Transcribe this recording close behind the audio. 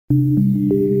Welcome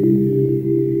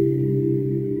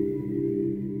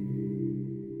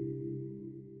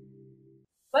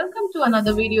to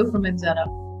another video from Inzara.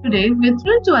 Today, we're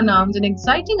thrilled to announce an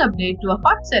exciting update to a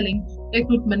hot-selling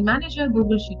Recruitment Manager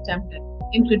Google Sheet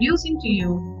template. Introducing to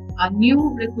you our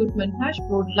new Recruitment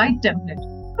Dashboard Lite template.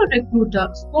 For a recruiter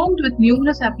swarmed with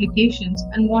numerous applications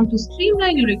and want to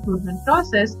streamline your recruitment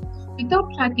process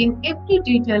without tracking every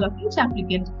detail of each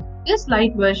applicant, this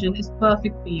Lite version is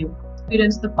perfect for you.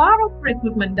 Experience the power of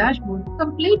Recruitment Dashboard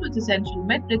complete with essential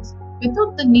metrics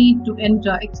without the need to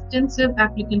enter extensive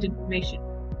applicant information.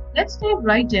 Let's dive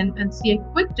right in and see a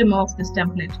quick demo of this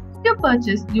template. If you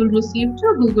purchase, you'll receive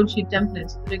two Google Sheet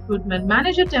templates, the Recruitment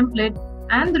Manager template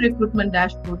and the Recruitment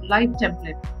Dashboard Lite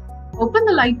template. Open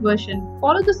the Lite version,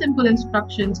 follow the simple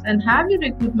instructions, and have your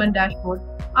Recruitment Dashboard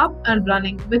up and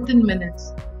running within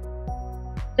minutes.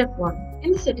 Step 1.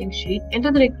 In the settings sheet,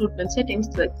 enter the recruitment settings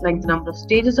like the number of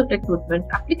stages of recruitment,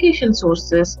 application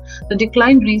sources, the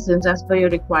decline reasons as per your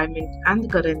requirement, and the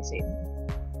currency.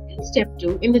 In step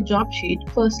 2, in the job sheet,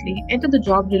 firstly, enter the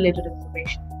job-related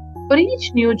information. For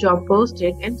each new job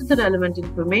posted, enter the relevant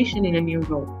information in a new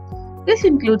row. This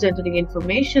includes entering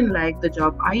information like the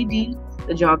job ID,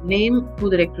 the job name, who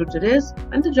the recruiter is,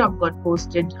 when the job got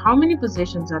posted, how many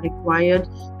positions are required,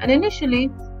 and initially,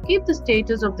 keep the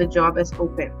status of the job as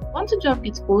open. Once a job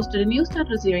gets posted and you start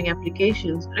receiving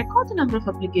applications, record the number of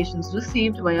applications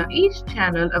received via each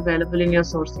channel available in your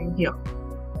sourcing here.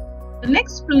 The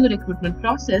next step in the recruitment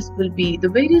process will be the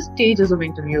various stages of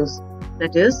interviews.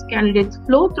 That is, candidates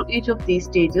flow through each of these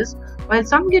stages, while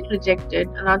some get rejected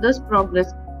and others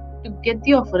progress to get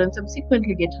the offer and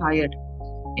subsequently get hired.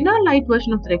 In our Lite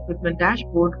version of the recruitment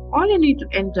dashboard, all you need to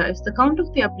enter is the count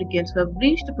of the applicants who have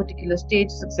reached a particular stage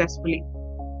successfully.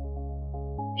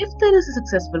 If there is a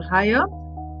successful hire,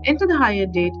 enter the hire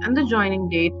date and the joining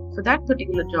date for that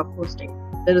particular job posting.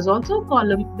 There is also a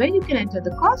column where you can enter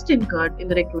the cost incurred in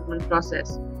the recruitment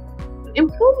process. To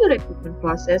improve your recruitment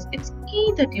process, it's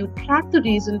key that you track the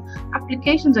reason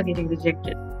applications are getting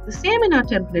rejected. The same in our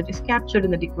template is captured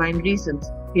in the decline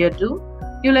reasons. Here too,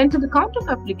 you'll enter the count of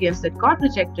applicants that got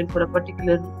rejected for a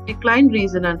particular decline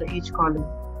reason under each column.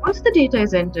 Once the data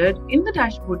is entered in the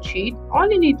dashboard sheet,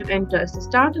 all you need to enter is the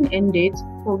start and end dates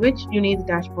for which you need the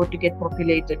dashboard to get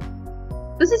populated.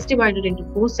 This is divided into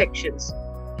 4 sections.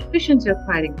 Efficiency of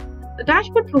hiring. The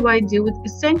dashboard provides you with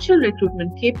essential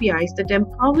recruitment KPIs that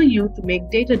empower you to make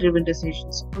data-driven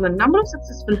decisions. From the number of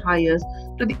successful hires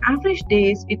to the average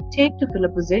days it takes to fill a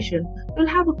position, you'll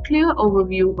have a clear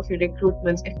overview of your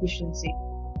recruitment's efficiency.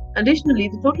 Additionally,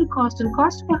 the total cost and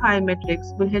cost per hire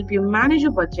metrics will help you manage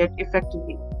your budget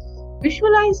effectively.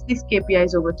 Visualize these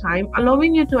KPIs over time,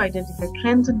 allowing you to identify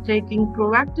trends and taking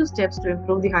proactive steps to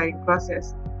improve the hiring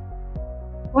process.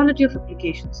 Quality of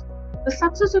applications. The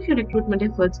success of your recruitment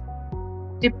efforts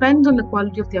depends on the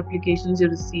quality of the applications you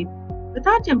receive. With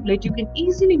our template, you can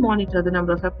easily monitor the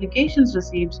number of applications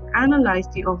received, analyze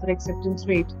the offer acceptance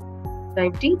rate,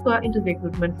 dive deeper into the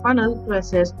recruitment funnel to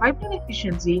assess pipeline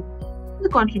efficiency, the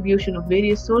contribution of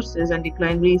various sources and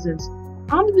decline reasons.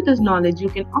 Armed with this knowledge, you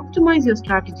can optimize your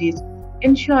strategies,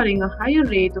 ensuring a higher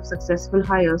rate of successful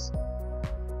hires.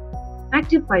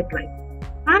 Active pipeline.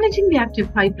 Managing the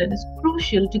active pipeline is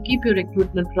crucial to keep your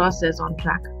recruitment process on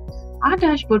track. Our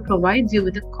dashboard provides you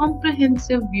with a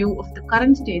comprehensive view of the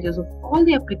current stages of all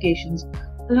the applications,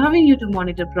 allowing you to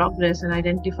monitor progress and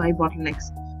identify bottlenecks.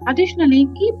 Additionally,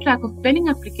 keep track of pending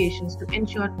applications to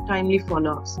ensure timely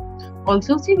follow-ups.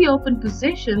 Also, see the open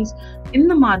positions in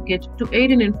the market to aid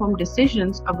in informed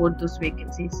decisions about those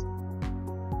vacancies.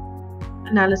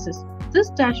 Analysis.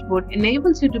 This dashboard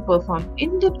enables you to perform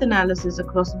in-depth analysis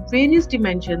across various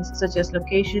dimensions such as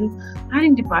location,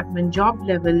 hiring department, job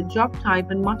level, job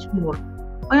type, and much more.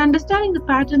 By understanding the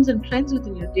patterns and trends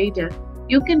within your data,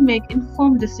 you can make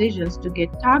informed decisions to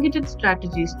get targeted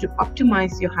strategies to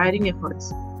optimize your hiring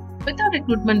efforts. With our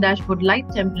Recruitment Dashboard Lite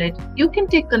template, you can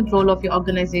take control of your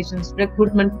organization's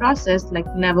recruitment process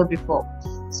like never before.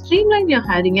 Streamline your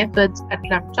hiring efforts,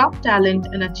 attract top talent,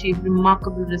 and achieve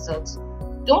remarkable results.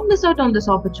 Don't miss out on this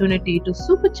opportunity to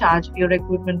supercharge your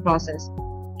recruitment process.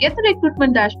 Get the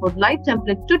Recruitment Dashboard Lite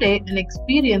template today and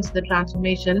experience the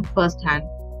transformation firsthand.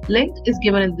 Link is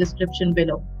given in the description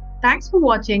below. Thanks for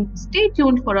watching. Stay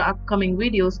tuned for our upcoming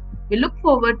videos. We look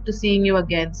forward to seeing you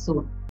again soon.